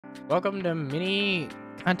Welcome to Mini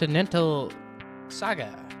Continental Saga.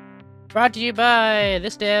 Brought to you by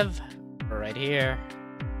this dev right here.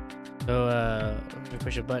 So, let me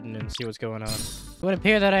push a button and see what's going on. It would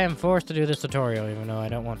appear that I am forced to do this tutorial, even though I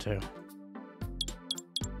don't want to.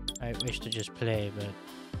 I wish to just play, but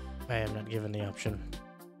I am not given the option.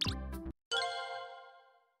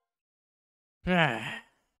 I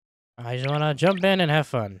just want to jump in and have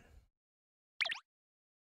fun.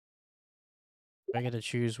 I get to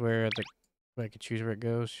choose where I can choose where it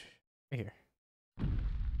goes. Right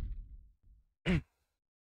here.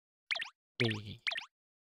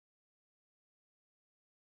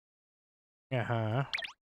 Uh-huh.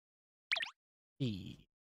 E.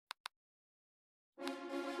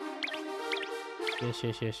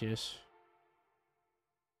 Yes.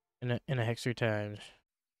 In a hex 3 times.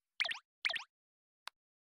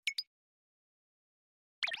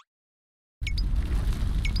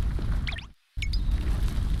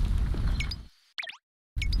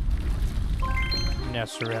 Now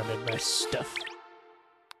surrounded by stuff.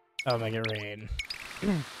 Oh, make it rain.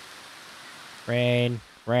 Rain.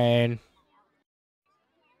 What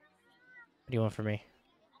do you want from me?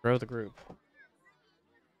 Grow the group.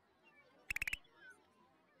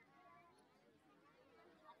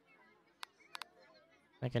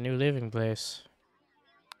 Like a new living place.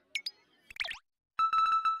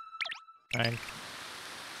 Fine.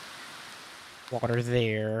 Water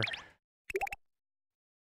there.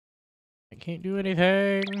 I can't do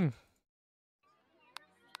anything.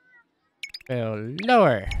 Well,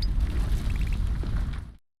 lower.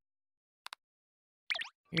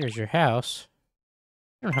 Here's your house.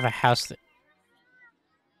 I don't have a house that...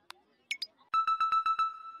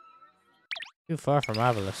 Too far from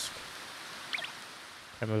obelisk.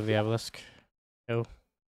 Can I move the obelisk? No.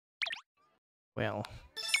 Well.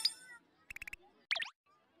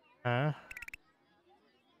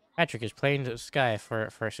 Patrick is playing the sky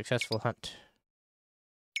for a successful hunt.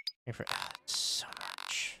 So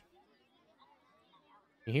much.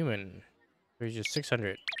 Human. There's just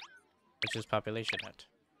 600. Which is population hunt.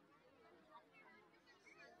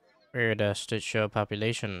 Where does it show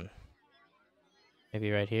population?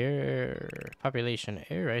 Maybe right here. Population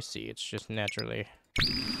error. I see. It's just naturally.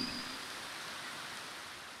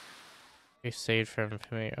 You saved from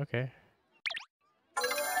me. Okay.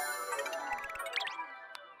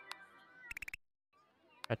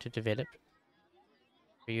 How to develop?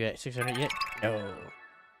 Are you at 600 yet? No.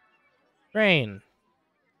 Rain.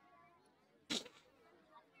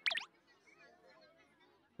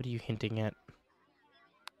 What are you hinting at?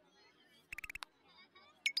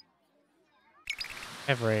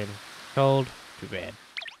 Have rain. Cold. Too bad.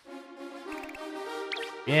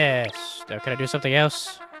 Yes. Now can I do something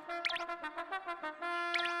else?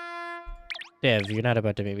 Dev, you're not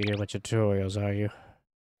about to make me do a bunch of tutorials, are you?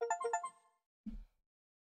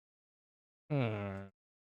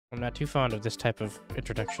 I'm not too fond of this type of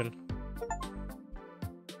introduction.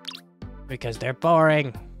 Because they're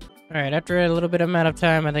boring. Alright, after a little bit amount of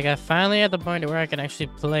time, I think I finally at the point where I can actually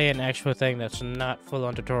play an actual thing that's not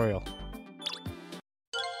full-on tutorial.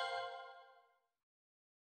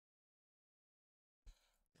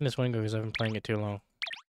 This one because I've been playing it too long.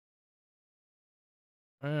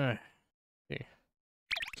 See.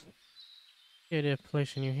 Get a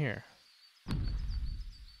placing you here.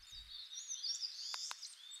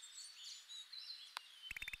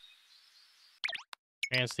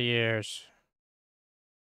 Fancy ears.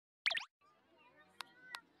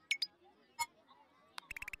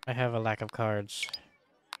 I have a lack of cards.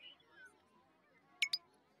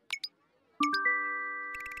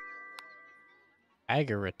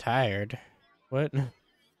 Tiger retired. What? I'm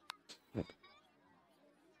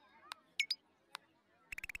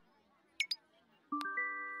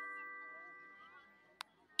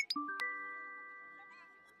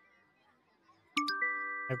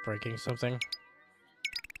breaking something.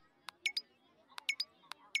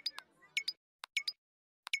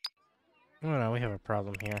 Oh no, we have a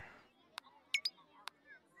problem here.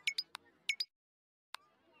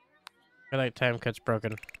 I like time cut's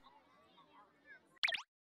broken.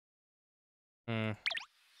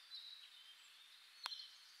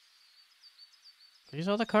 These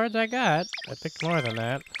are all the cards I got. I picked more than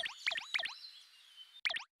that.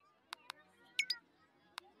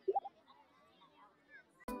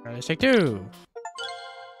 Alright, let's take 2.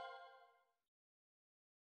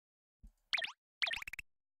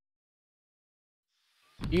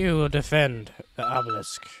 You will defend the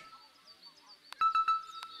obelisk.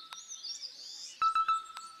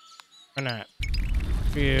 Or not.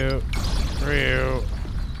 You. The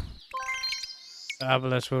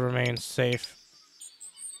obelisk will remain safe.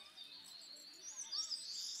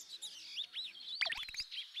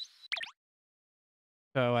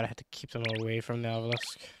 So I had to keep them away from the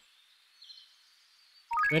obelisk.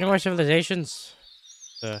 Any more civilizations?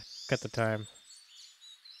 Cut the time.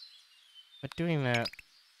 But doing that...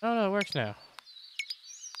 Oh no, it works now.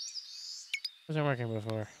 Wasn't working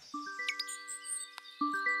before.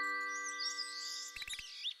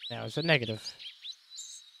 Now it's a negative.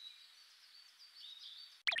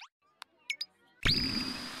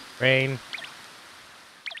 Rain.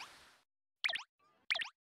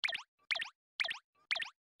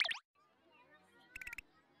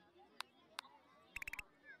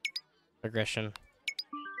 Aggression.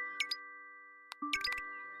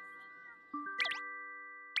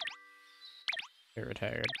 Bear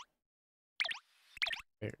retired.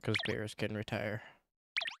 Because bears can retire.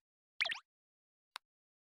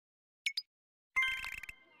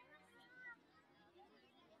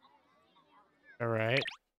 Alright.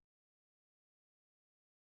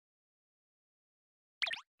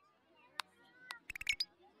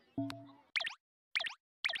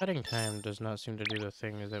 Cutting time does not seem to do the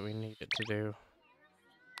thing that we need it to do.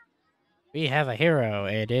 We have a hero,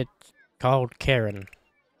 and it's called Karen.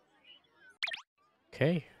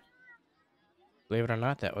 Okay. Believe it or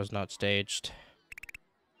not, that was not staged.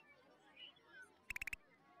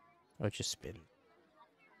 Oh, it just spin.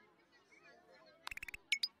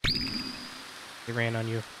 He ran on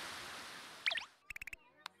you.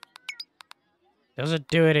 Doesn't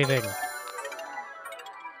do anything.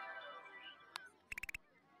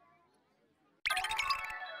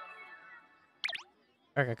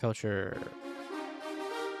 Agriculture.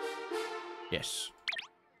 Yes.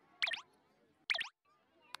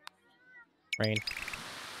 Rain.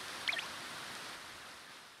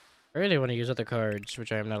 I really want to use other cards,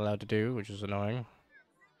 which I am not allowed to do, which is annoying.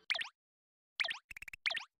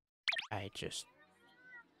 I just...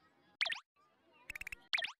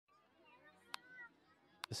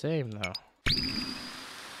 The same, though.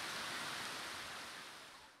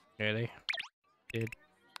 Really? Did.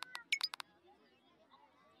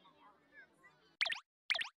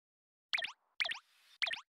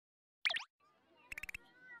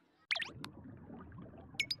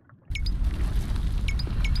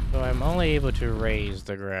 So I'm only able to raise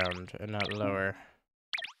the ground and not lower.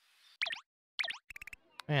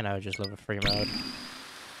 Man, I would just love a free mode.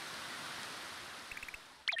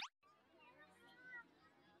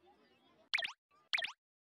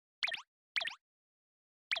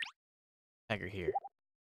 Tiger here.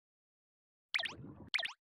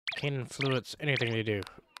 Can't influence anything they do.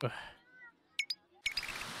 Ugh.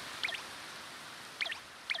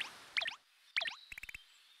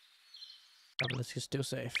 Obelisk is still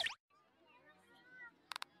safe.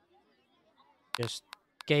 Just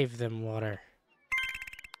gave them water.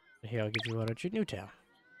 Here, I'll give you water to Newtown.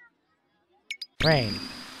 Rain.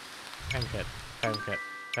 Time cut. Time cut.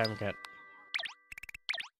 Time cut.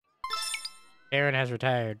 Aaron has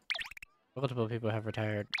retired. Multiple people have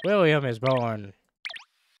retired. William is born.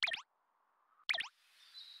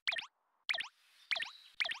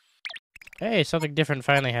 Hey, something different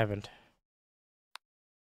finally happened.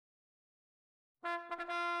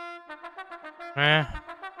 Huh?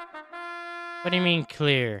 What do you mean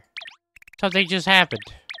clear? Something just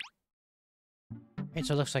happened. Right,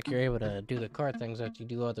 so it looks like you're able to do the car things that you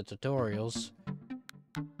do all the tutorials.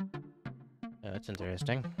 That's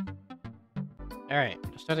interesting. Alright,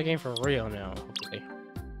 let's start the game for real now, hopefully.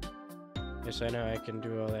 Yes, I know I can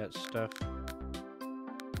do all that stuff.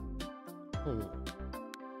 Ooh.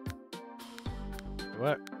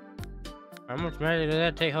 What? How much magic did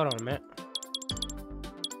that take? Hold on a minute.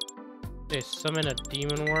 They summon a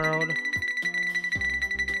demon world?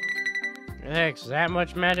 The heck's that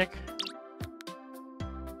much magic?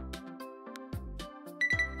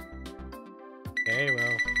 Okay,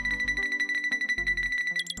 well.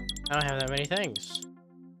 I don't have that many things.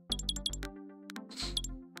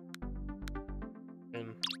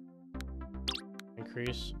 And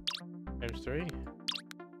increase times 3.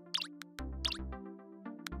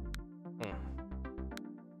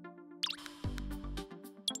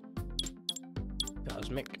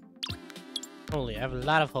 Cosmic. Holy, I have a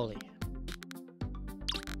lot of holy.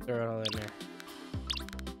 Throw it all in there.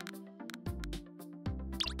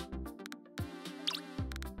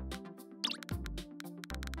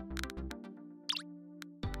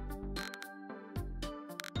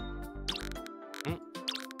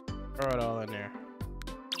 Throw it all in there.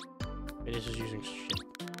 It is just using shit.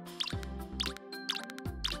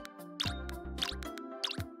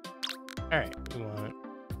 Alright, we want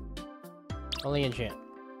holy enchant.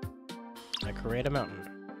 I create a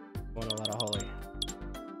mountain. Want a lot of holy.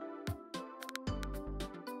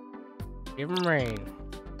 Give him rain.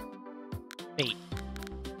 Fate.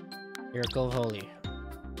 Miracle of holy.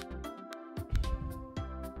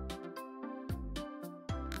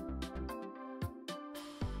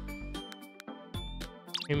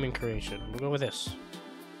 Human creation. We'll go with this.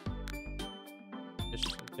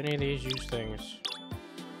 Just any of these use things.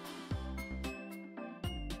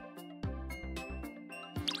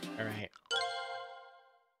 Alright.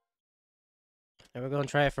 Now we're gonna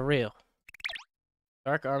try it for real.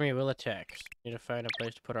 Dark army will attack. Need to find a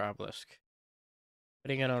place to put our obelisk.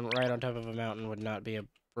 Putting it on right on top of a mountain would not be a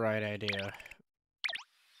bright idea.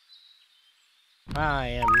 I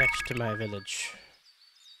am next to my village.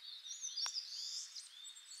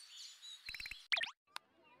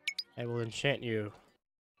 I will enchant you.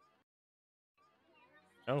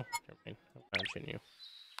 Oh, never mind. I'll not enchant you.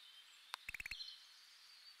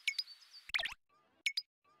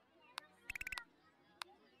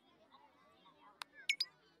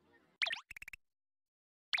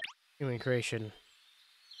 Human creation.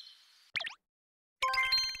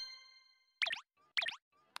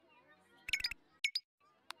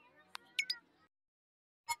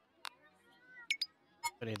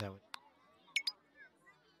 I need that one.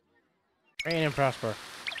 Reign and prosper.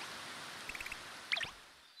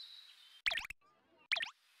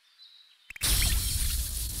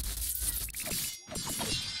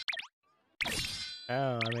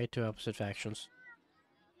 Oh, I made two opposite factions.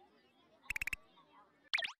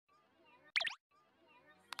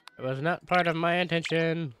 It was not part of my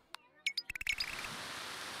intention.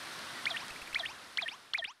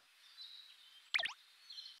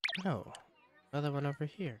 No. Another one over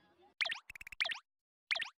here.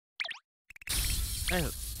 Oh.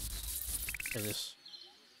 What is this?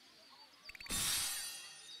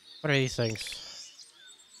 What are these things?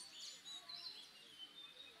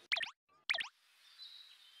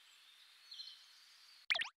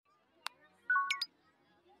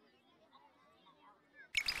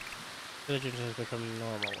 Religion has become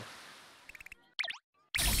normal.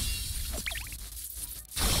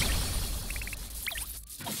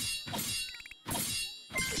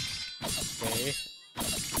 Okay.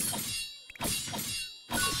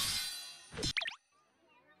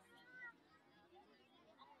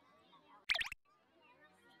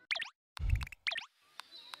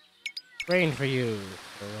 Rain for you,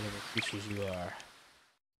 or whatever species you are.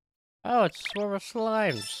 Oh, it's a swarm of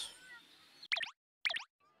slimes.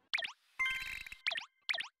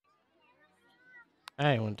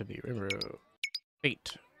 I want to be Rimuru.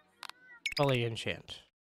 Fate. Fully enchant.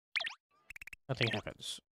 Nothing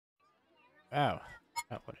happens. Wow.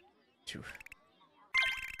 Not what it to.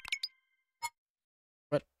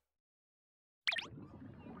 What?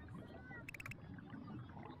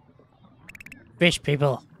 Fish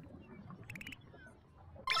people.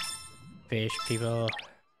 Fish people.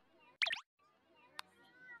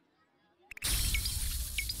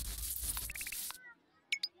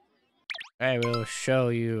 I will show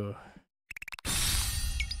you.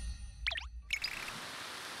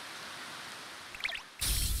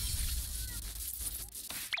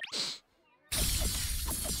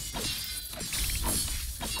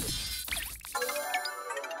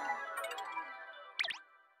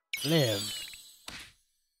 Live.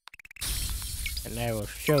 And I will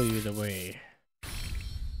show you the way.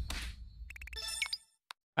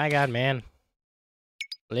 My God, man.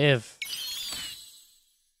 Live.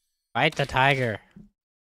 Fight the tiger.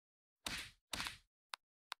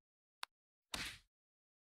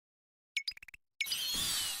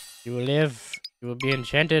 You will live. You will be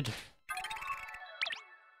enchanted.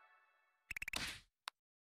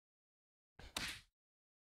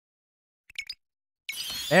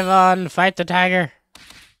 Live on. Fight the tiger.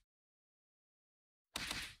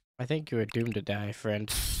 I think you are doomed to die, friend.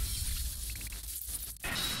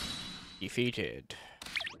 Defeated.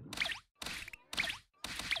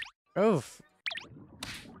 Oh.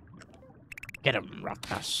 Get him,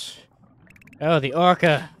 Rockmas. Oh, the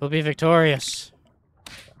Orca will be victorious.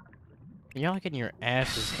 Y'all getting your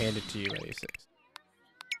asses handed to you by these things.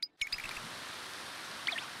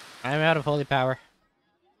 I'm out of holy power.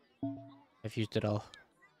 I've used it all.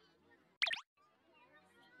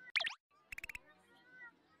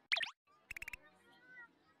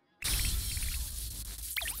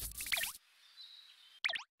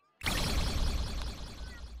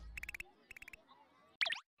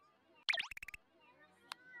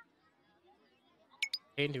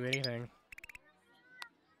 Can't do anything.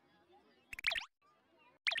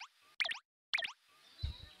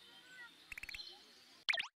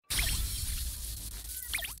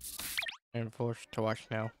 I'm forced to watch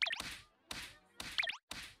now.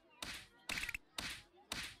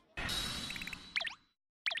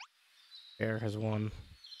 Bear has won.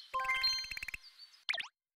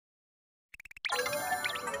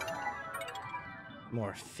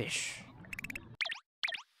 More fish.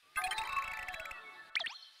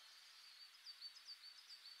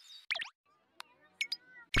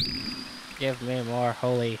 Give me more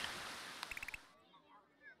holy.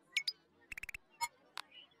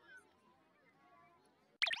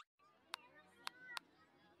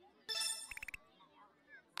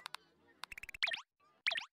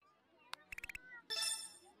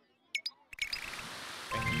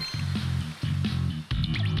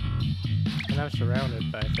 And I'm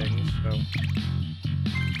surrounded by things, so.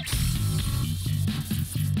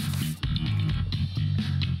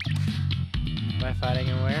 Am I fighting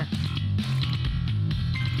and where?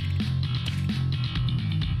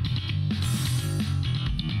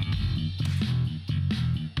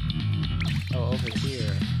 Oh, over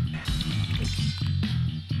here.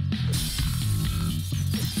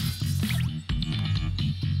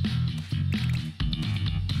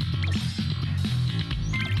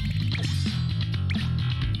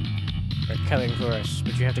 They're coming for us,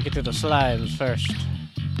 but you have to get through the slimes first.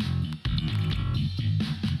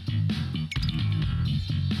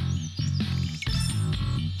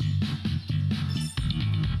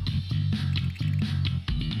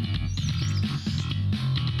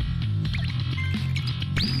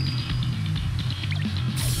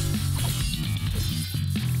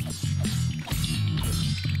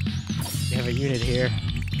 We have a unit here.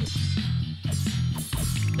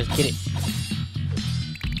 Let's get it.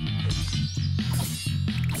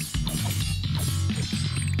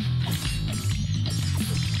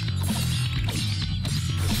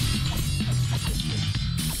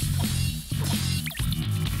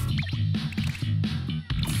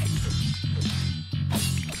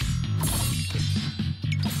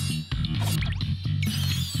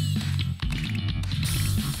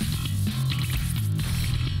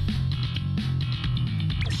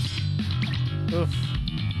 Oof.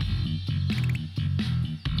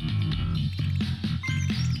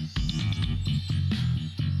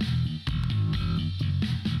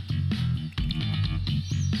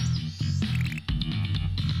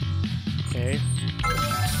 Okay.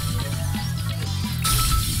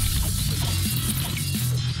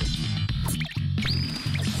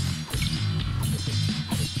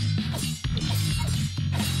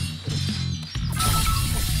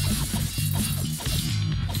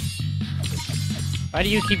 Why do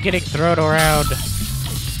you keep getting thrown around?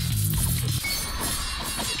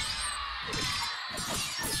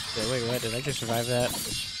 Wait, what? Did I just survive that?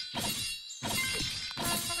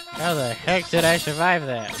 How the heck did I survive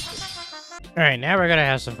that? Alright, now we're gonna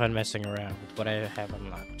have some fun messing around with what I have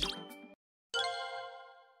unlocked.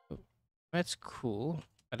 That's cool,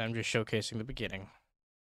 but I'm just showcasing the beginning.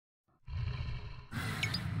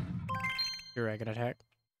 Dragon attack.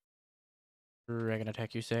 Dragon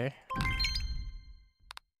attack, you say?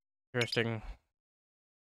 Interesting.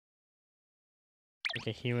 Like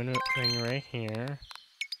a human thing right here.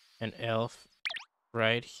 An elf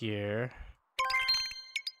right here.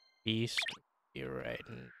 Beast, you're right.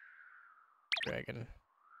 And dragon.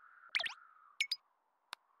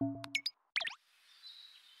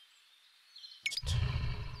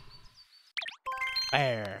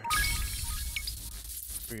 Fire.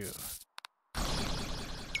 Through.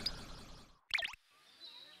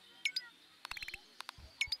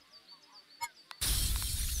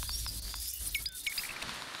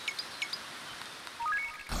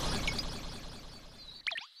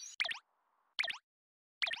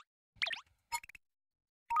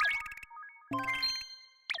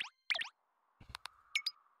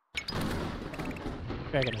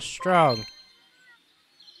 Dragon is strong.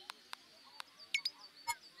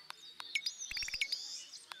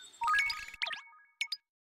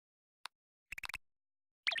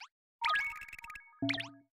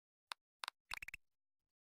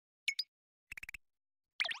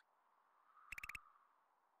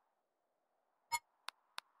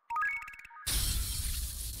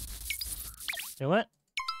 You know what?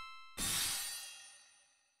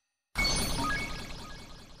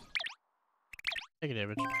 Take a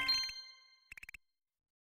damage.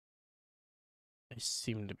 I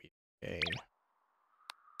seem to be okay.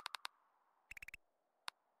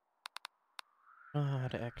 How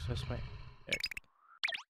to access my deck.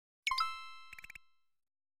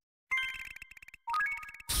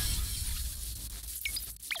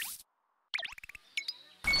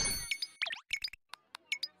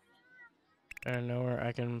 I don't know where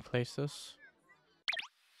I can place this.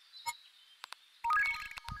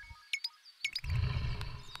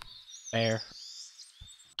 There.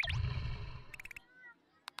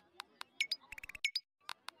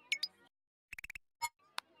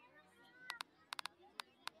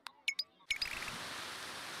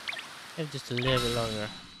 And just a little bit longer.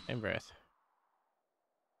 In breath.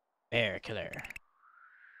 Bear killer.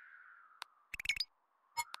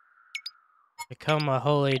 Become a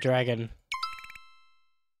holy dragon.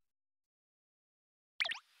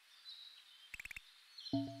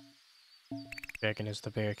 Dragon is the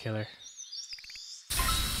bear killer.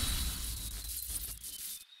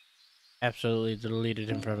 Absolutely deleted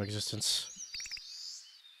him from existence.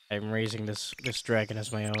 I'm raising this dragon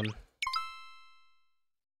as my own.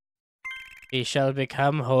 He shall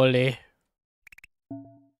become holy.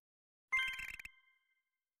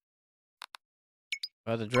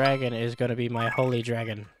 Well, the dragon is gonna be my holy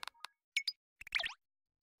dragon.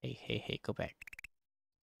 Hey, go back.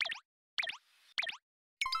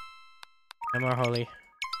 No more holy.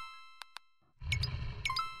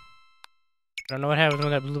 I don't know what happens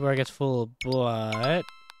when that blue bar gets full, but...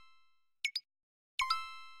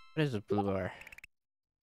 What is a blue bar?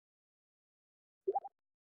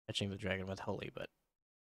 Touching the dragon with holy, but...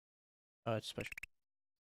 Oh, it's special.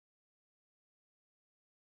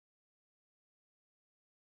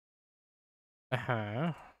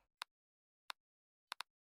 Uh-huh.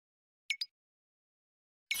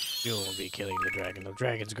 You'll be killing the dragon. The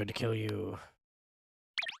dragon's going to kill you.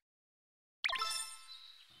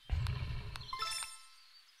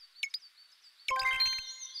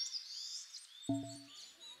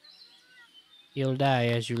 You'll die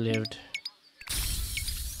as you lived.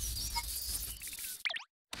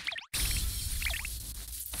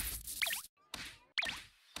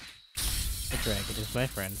 The dragon is my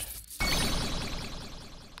friend.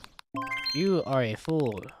 You are a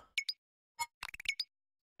fool.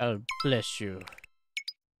 I'll bless you.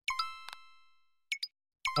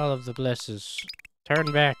 All of the blesses.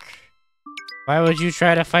 Turn back. Why would you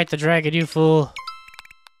try to fight the dragon, you fool?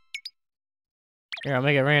 Here, I'll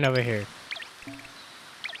make it rain over here.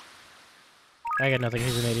 I got nothing,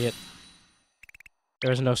 he's an idiot. There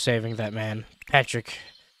was no saving that man. Patrick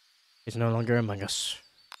is no longer among us.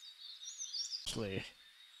 Slay.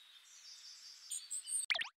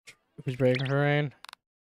 Who's breaking for rain?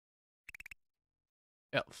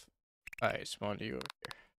 Elf. I spawned you over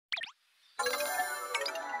here.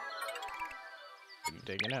 Been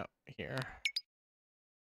digging out here.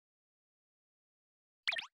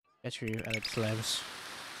 That's for you, Alex Slabs.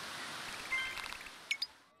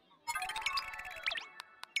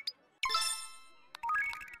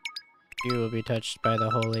 You will be touched by the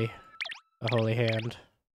holy hand.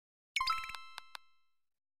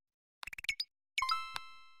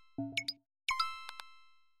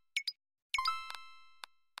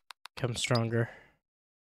 Become stronger.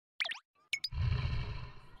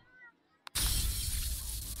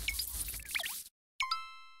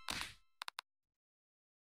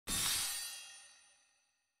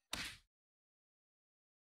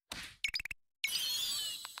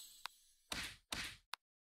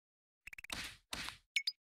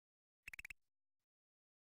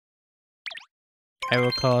 I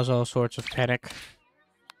will cause all sorts of panic.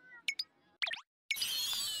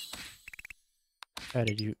 How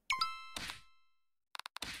did you...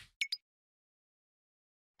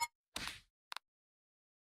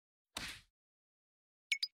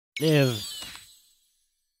 Live.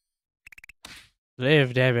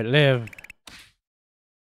 Live, damn it, live.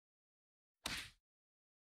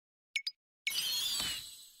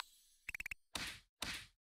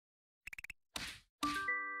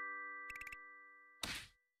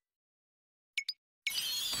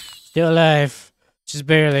 Still alive. Just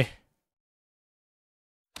barely.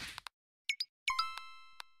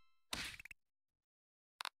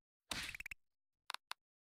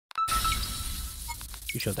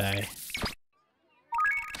 You shall die.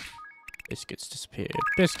 Biscuits disappeared.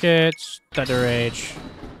 Biscuits! Thunder Rage.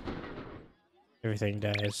 Everything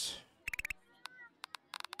dies.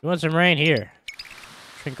 You want some rain? Here.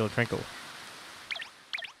 Trinkle, trinkle.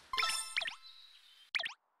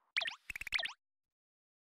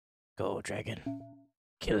 Go, dragon.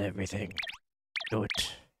 Kill everything. Do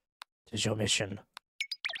it. Tis your mission.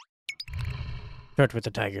 Start with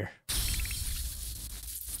the tiger.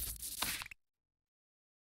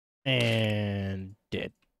 And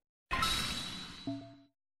dead.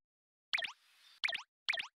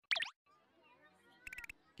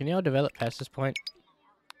 Can y'all develop past this point?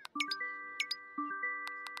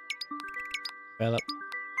 Develop.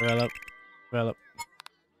 Develop. Develop.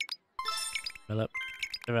 Develop.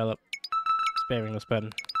 Develop. Spamming this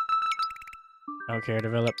button. I don't care.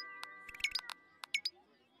 Develop.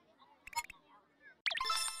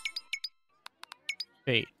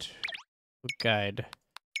 Fate. Guide.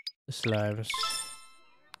 The slimes.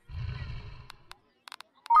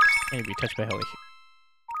 And be touched by holy.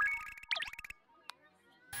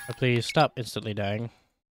 Now please stop instantly dying.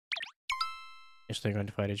 You're still going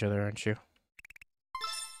to fight each other, aren't you?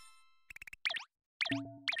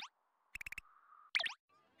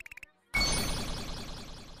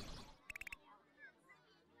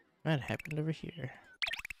 What happened over here?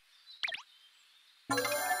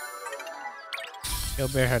 Go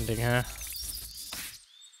bear hunting, huh?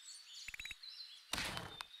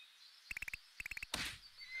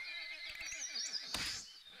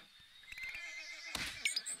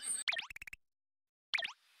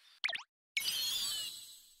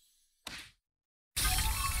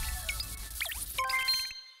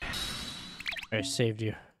 I saved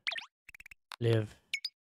you. Live.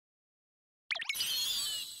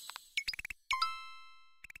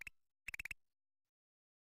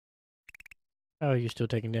 Oh, you're still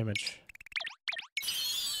taking damage.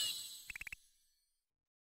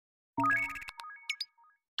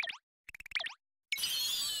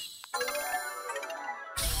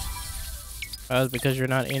 Oh, it's because you're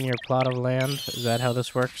not in your plot of land? Is that how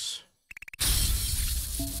this works?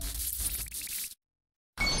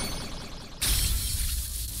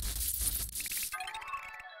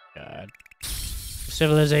 God.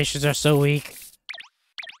 Civilizations are so weak.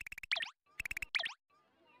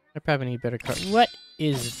 I probably need better cards. What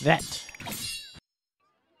is that?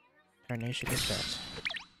 Carnation is that?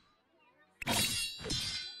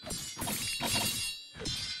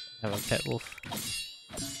 I have a pet wolf.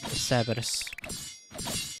 The Sabatus.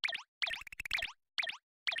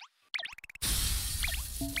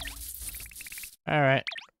 Alright.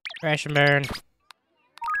 Crash and burn.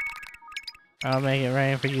 I'll make it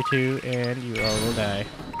rain for you two, and you all will die.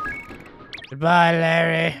 Goodbye,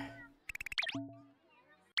 Larry.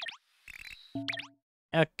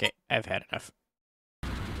 Okay, I've had enough.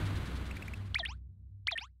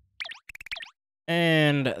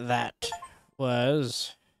 And that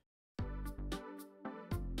was...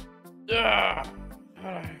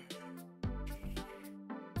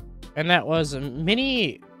 And that was a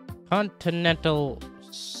mini Continental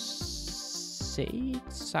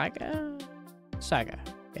Saga? Saga,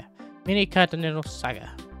 yeah. Mini Continental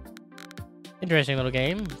Saga. Interesting little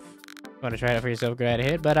game. If you want to try it out for yourself, go right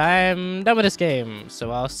ahead. But I'm done with this game,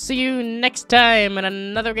 so I'll see you next time in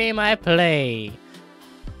another game I play.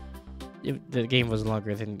 The game was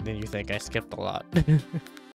longer than you think. I skipped a lot.